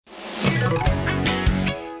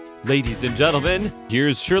Ladies and gentlemen,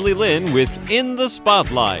 here's Shirley Lin with In the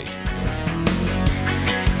Spotlight.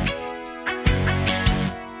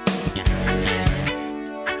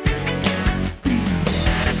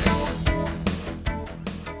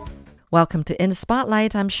 Welcome to In the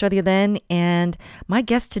Spotlight. I'm Shirley Lin, and my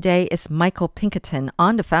guest today is Michael Pinkerton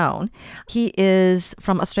on the phone. He is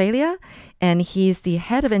from Australia, and he's the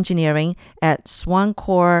head of engineering at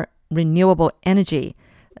Swancor Renewable Energy.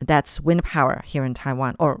 That's wind power here in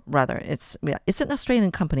Taiwan, or rather, it's an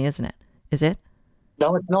Australian company, isn't it? Is it?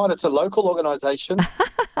 No, it's not. It's a local organisation.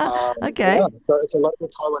 Okay. Yeah, so it's a local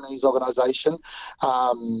Taiwanese organisation.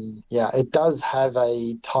 It does have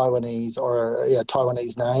a Taiwanese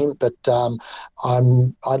name, but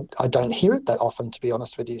I don't hear it that often, to be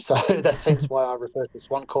honest with you. So that's hence why I refer to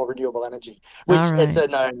Swancor Renewable Energy, which All right.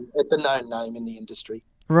 it's a known name in the industry.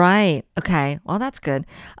 Right. Okay. Well, that's good.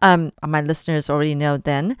 My listeners already know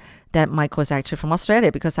then that Michael is actually from Australia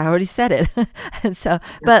because I already said it.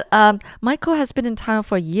 But Michael has been in Taiwan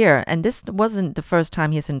for a year, and this wasn't the first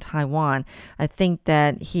time he's in Taiwan. I think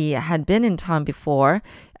that he had been in Taiwan before,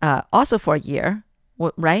 also for a year,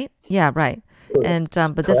 right? Yeah, right. And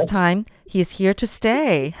but this time he's here to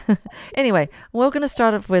stay. Anyway, we're going to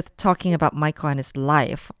start off with talking about Michael and his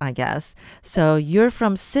life, I guess. So you're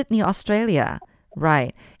from Sydney, Australia.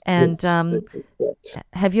 Right. And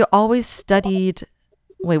have you always studied,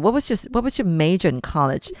 what was your major in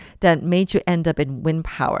college that made you end up in wind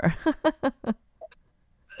power?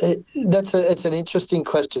 It's an interesting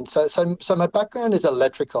question. So my background is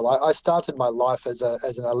electrical. I started my life as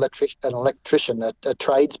an electrician, a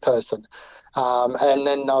tradesperson, and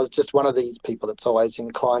then I was just one of these people that's always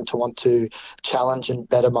inclined to want to challenge and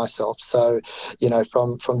better myself. So,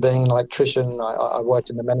 from being an electrician, I worked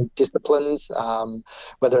in the many disciplines,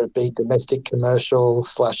 whether it be domestic, commercial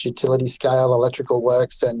 / utility scale electrical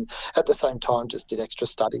works, and at the same time just did extra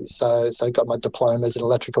studies. So I got my diplomas in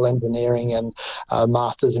electrical engineering and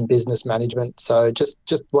masters in business management. So just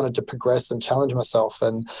wanted to progress and challenge myself,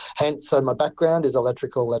 and hence so my background is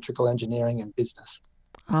electrical engineering and business.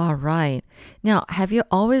 All right. Now, have you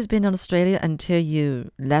always been in Australia until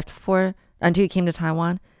you came to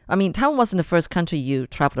Taiwan? I mean, Taiwan wasn't the first country you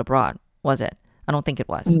traveled abroad, was it? I don't think it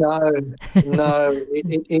was. No,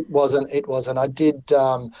 it wasn't. It wasn't. I did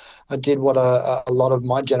what a lot of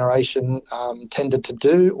my generation tended to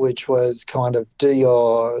do, which was kind of do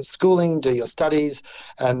your schooling, do your studies,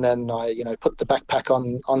 and then I, put the backpack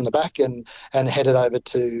on the back and headed over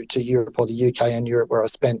to Europe, or the UK and Europe, where I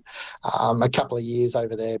spent a couple of years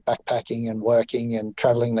over there backpacking and working and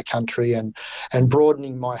traveling the country and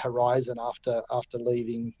broadening my horizon after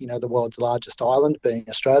leaving, the world's largest island, being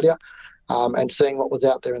Australia. And seeing what was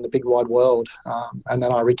out there in the big wide world. And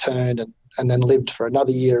then I returned and then lived for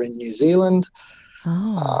another year in New Zealand.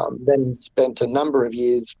 Oh. Then spent a number of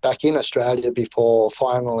years back in Australia before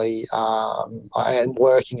finally and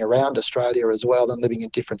working around Australia as well, and living in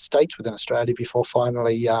different states within Australia before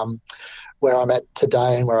finally where I'm at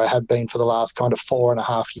today and where I have been for the last kind of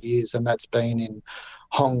 4.5 years. And that's been in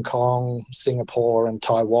Hong Kong, Singapore and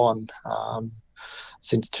Taiwan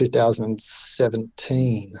since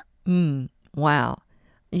 2017. Wow.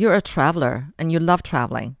 You're a traveler and you love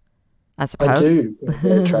traveling, I suppose. I do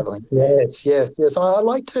enjoy traveling. Yes. I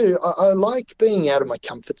like being out of my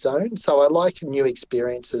comfort zone. So I like new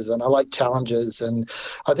experiences and I like challenges. And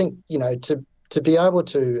I think, to be able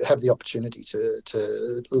to have the opportunity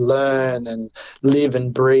to learn and live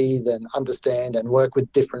and breathe and understand and work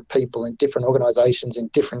with different people in different organizations in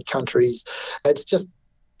different countries, it's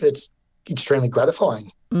extremely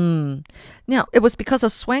gratifying. Now, it was because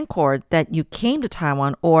of Swancor that you came to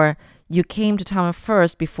Taiwan, or you came to Taiwan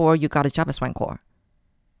first before you got a job at Swancor?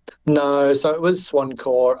 No, so it was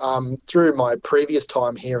Swancor. Through my previous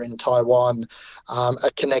time here in Taiwan,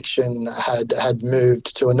 a connection had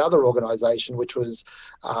moved to another organisation which was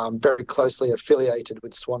very closely affiliated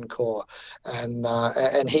with Swancor,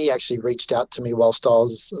 and he actually reached out to me whilst I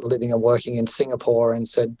was living and working in Singapore and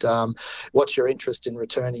said, "What's your interest in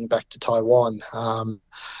returning back to Taiwan?"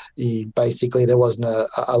 Basically, there wasn't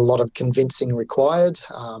a lot of convincing required.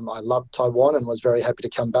 I loved Taiwan and was very happy to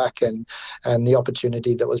come back, and the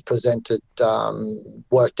opportunity that was presented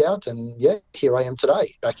worked out, and here I am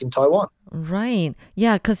today back in Taiwan. Right.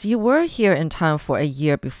 Yeah, because you were here in Taiwan for a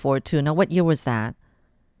year before too. Now, what year was that?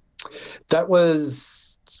 What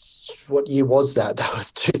year was that? That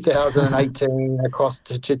was 2018 across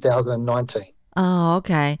to 2019. Oh,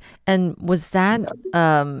 okay. And was that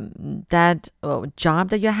job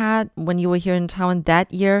that you had when you were here in Taiwan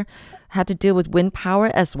that year had to do with wind power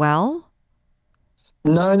as well?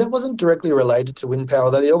 No, that wasn't directly related to wind power,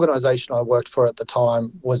 though the organisation I worked for at the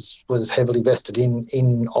time was heavily vested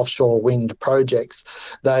in offshore wind projects.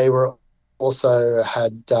 They were also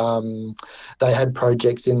they had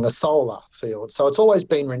projects in the solar field. So it's always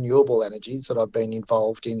been renewable energies that I've been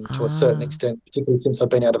involved in to a certain Ah, extent, particularly since I've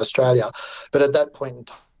been out of Australia. But at that point in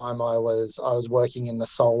time, I was working in the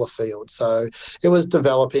solar field. So it was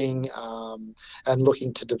developing and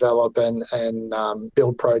looking to develop and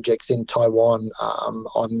build projects in Taiwan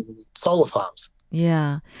on solar farms.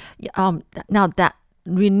 yeah. Now that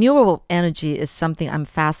renewable energy is something I'm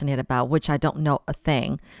fascinated about, which I don't know a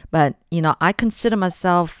thing, but I consider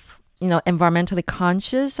myself, environmentally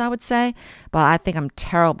conscious, I would say, but I think I'm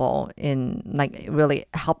terrible in like really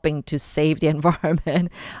helping to save the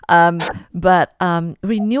environment. But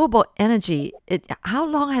renewable energy, how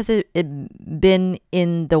long has it been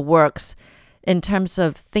in the works in terms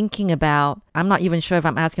of thinking about? I'm not even sure if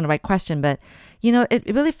I'm asking the right question, but it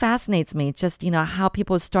really fascinates me just,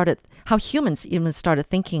 how humans even started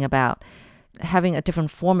thinking about having a different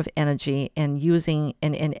form of energy and using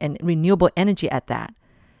and renewable energy at that.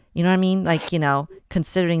 You know what I mean? Like,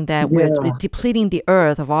 considering that we're Yeah. depleting the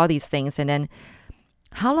earth of all these things. And then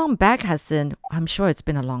how long back has it? I'm sure it's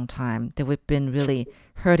been a long time that we've been really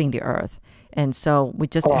hurting the earth. And so we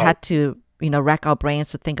just Oh, had to, rack our brains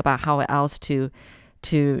to think about how else to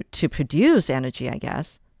produce energy, I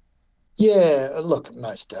guess. yeah, look,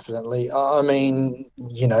 most definitely. I mean,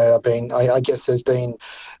 I guess there's been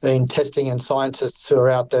testing and scientists who are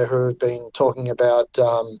out there who have been talking about,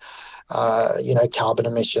 carbon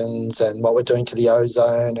emissions and what we're doing to the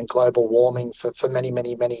ozone and global warming for many,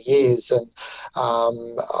 many, many years. And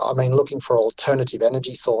I mean, looking for alternative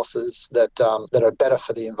energy sources that are better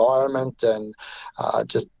for the environment and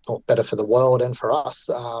just better for the world and for us,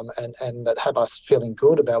 and that have us feeling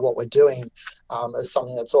good about what we're doing, is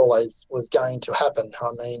something that's always was going to happen.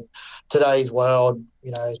 I mean, today's world,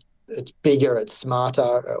 it's bigger, it's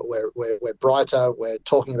smarter, we're brighter, we're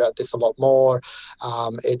talking about this a lot more.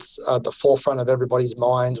 It's at the forefront of everybody's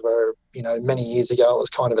minds, where, many years ago it was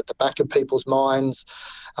kind of at the back of people's minds.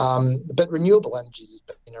 But renewable energies has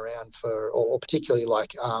been around or particularly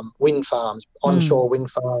like wind farms, Mm, onshore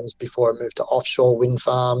wind farms before it moved to offshore wind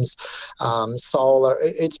farms, solar.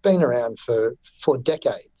 It's been around for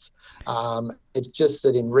decades. It's just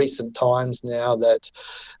that in recent times now that,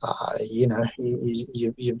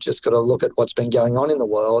 you've just got to look at what's been going on in the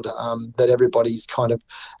world, that everybody's kind of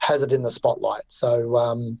has it in the spotlight. So,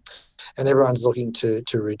 and everyone's looking to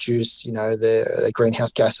reduce, their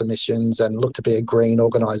greenhouse gas emissions and look to be a green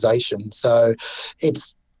organisation. So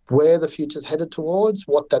it's where the future's headed towards,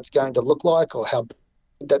 what that's going to look like or how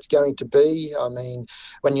that's going to be. I mean,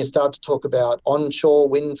 when you start to talk about onshore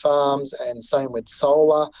wind farms and same with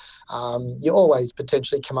solar, you always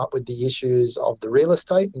potentially come up with the issues of the real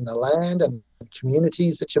estate and the land and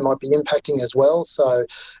communities that you might be impacting as well. So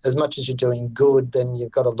as much as you're doing good, then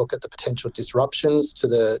you've got to look at the potential disruptions to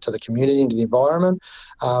the community and to the environment.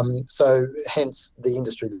 So hence the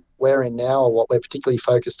industry that we're in now, or what we're particularly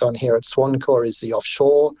focused on here at Swancor, is the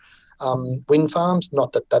offshore wind farms.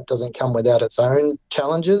 Not that that doesn't come without its own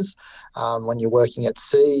challenges when you're working at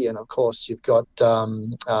sea, and of course you've got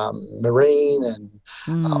marine and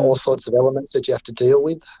all mm, sorts of elements that you have to deal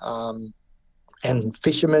with. And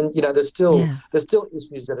fishermen, yeah. there's still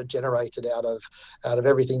issues that are generated out of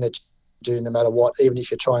everything that you do, no matter what, even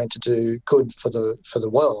if you're trying to do good for the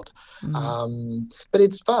world. Mm, But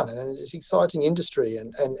it's fun and it's exciting industry.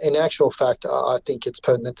 And in actual fact, I think it's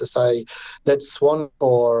pertinent to say that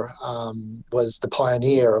Swancor was the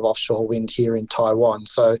pioneer of offshore wind here in Taiwan.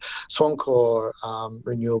 So Swancor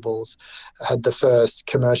Renewables had the first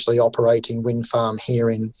commercially operating wind farm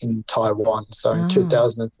here in Taiwan. So in oh,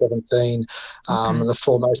 2017, okay. the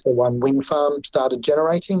Formosa One wind farm started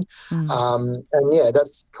generating. Mm, And yeah,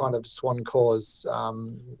 that's kind of Swancor's.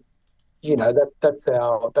 That's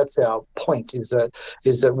our point, is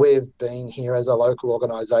that we've been here as a local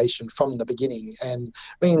organisation from the beginning, and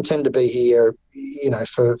we intend to be here,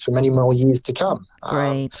 for many more years to come.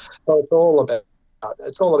 great. So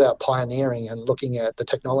it's all about pioneering and looking at the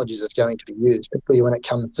technologies that's going to be used, particularly when it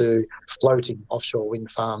comes to floating offshore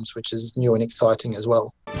wind farms, which is new and exciting as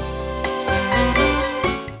well.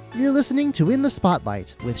 You're listening to In the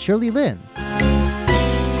Spotlight with Shirley Lin.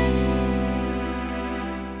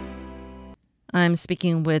 I'm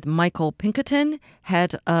speaking with Michael Pinkerton,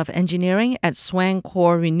 Head of Engineering at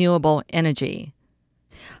Swancor Renewable Energy.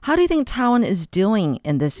 How do you think Taiwan is doing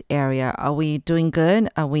in this area? Are we doing good?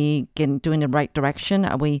 Are we doing the right direction?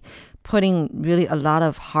 Are we putting really a lot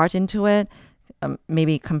of heart into it?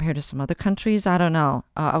 Maybe compared to some other countries? I don't know.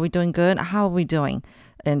 Are we doing good? How are we doing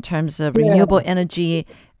in terms of Yeah. renewable energy?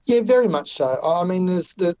 Yeah, very much so. I mean,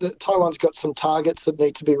 there's Taiwan's got some targets that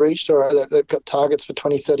need to be reached, or they've got targets for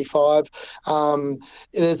 2035.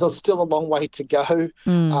 Still a long way to go,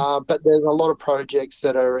 but there's a lot of projects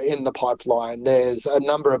that are in the pipeline. There's a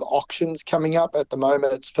number of auctions coming up at the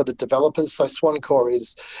moment. It's for the developers. So Swancor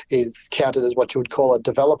is counted as what you would call a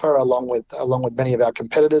developer, along with many of our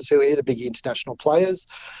competitors who are the big international players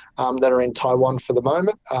that are in Taiwan for the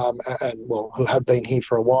moment, who have been here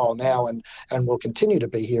for a while now and will continue to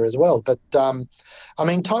be here as well. But I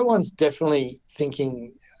mean, Taiwan's definitely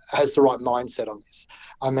has the right mindset on this.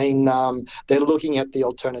 I mean, they're looking at the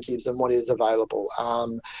alternatives and what is available.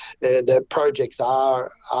 Their projects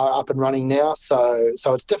are up and running now, so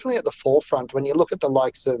it's definitely at the forefront. When you look at the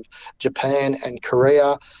likes of Japan and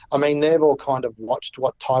Korea, I mean, they've all kind of watched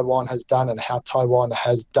what Taiwan has done and how Taiwan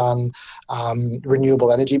has done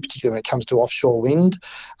renewable energy, particularly when it comes to offshore wind.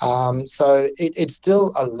 So it's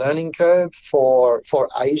still a learning curve for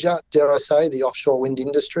Asia, dare I say, the offshore wind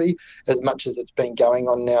industry, as much as it's been going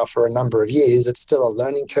on now for a number of years. It's still a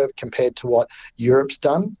learning curve compared to what Europe's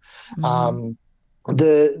done.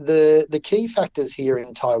 The key factors here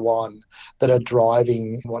in Taiwan that are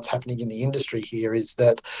driving what's happening in the industry here is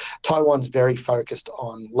that Taiwan's very focused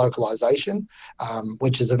on localization,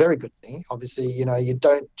 which is a very good thing. Obviously, you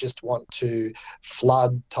don't just want to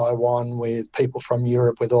flood Taiwan with people from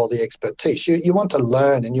Europe with all the expertise. You want to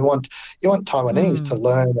learn, and you want Taiwanese to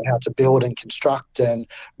learn how to build and construct and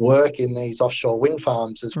work in these offshore wind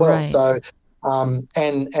farms as well. Right. So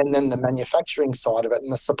and then the manufacturing side of it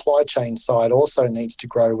and the supply chain side also needs to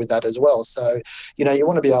grow with that as well. So, you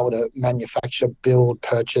want to be able to manufacture, build,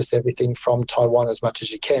 purchase everything from Taiwan as much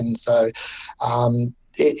as you can. So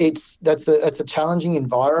it's a challenging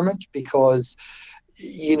environment because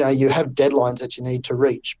you have deadlines that you need to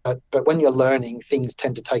reach, but when you're learning, things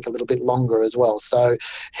tend to take a little bit longer as well. So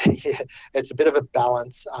it's a bit of a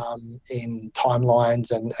balance in timelines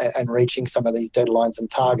and reaching some of these deadlines and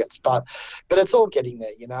targets, but it's all getting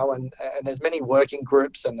there, and there's many working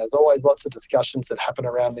groups, and there's always lots of discussions that happen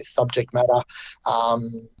around this subject matter.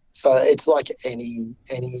 So it's like any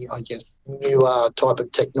I guess new type of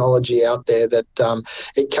technology out there that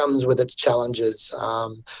it comes with its challenges,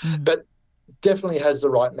 but definitely has the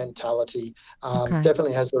right mentality,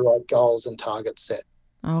 definitely has the right goals and targets set.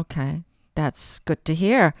 Okay, that's good to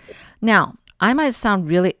hear. Now, I might sound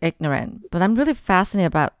really ignorant, but I'm really fascinated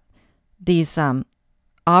about these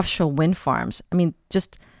offshore wind farms. I mean,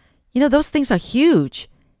 just, those things are huge.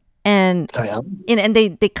 And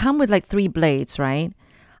they come with like 3 blades, right?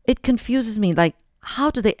 It confuses me. Like,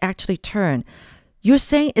 how do they actually turn? You're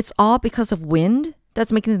saying it's all because of wind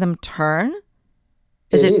that's making them turn?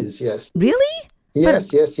 It is, yes. Really?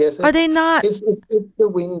 Yes. Are they not? It's the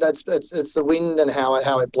wind. It's the wind and how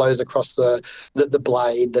it blows across the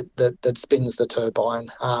blade that spins the turbine,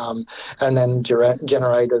 and then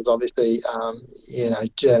generators. Obviously,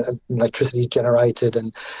 electricity is generated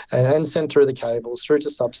and sent through the cables through to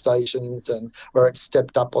substations, and where it's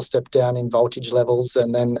stepped up or stepped down in voltage levels,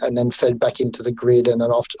 and then fed back into the grid and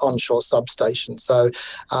an onshore substation. So,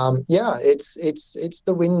 it's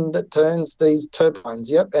the wind that turns these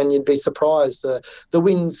turbines. Yep, and you'd be surprised the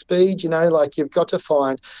wind speed, like you've got to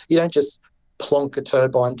find, you don't just plonk a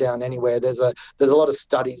turbine down anywhere. There's a lot of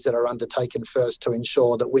studies that are undertaken first to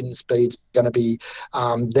ensure that wind speed's going to be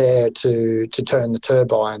there to turn the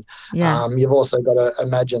turbine. Yeah. You've also got to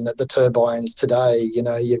imagine that the turbines today,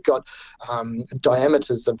 you've got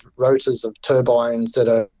diameters of rotors of turbines that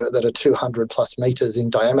are 200 plus meters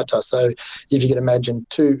in diameter. So if you can imagine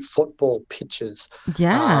 2 football pitches,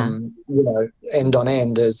 end on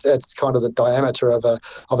end, that's kind of the diameter of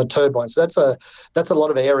a turbine. So that's a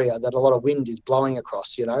lot of area that a lot of wind is blowing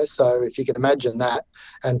across, So if you can imagine that,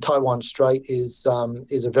 and Taiwan Strait is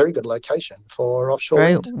a very good location for offshore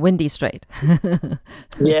wind. Very windy strait.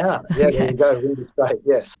 Yeah, Okay. There you go, windy strait,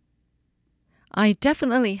 yes. I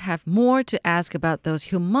definitely have more to ask about those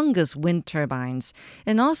humongous wind turbines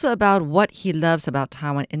and also about what he loves about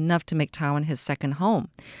Taiwan enough to make Taiwan his second home.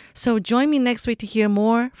 So join me next week to hear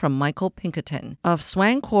more from Michael Pinkerton of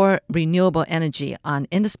Swancor Renewable Energy on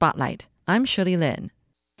In the Spotlight. I'm Shirley Lin.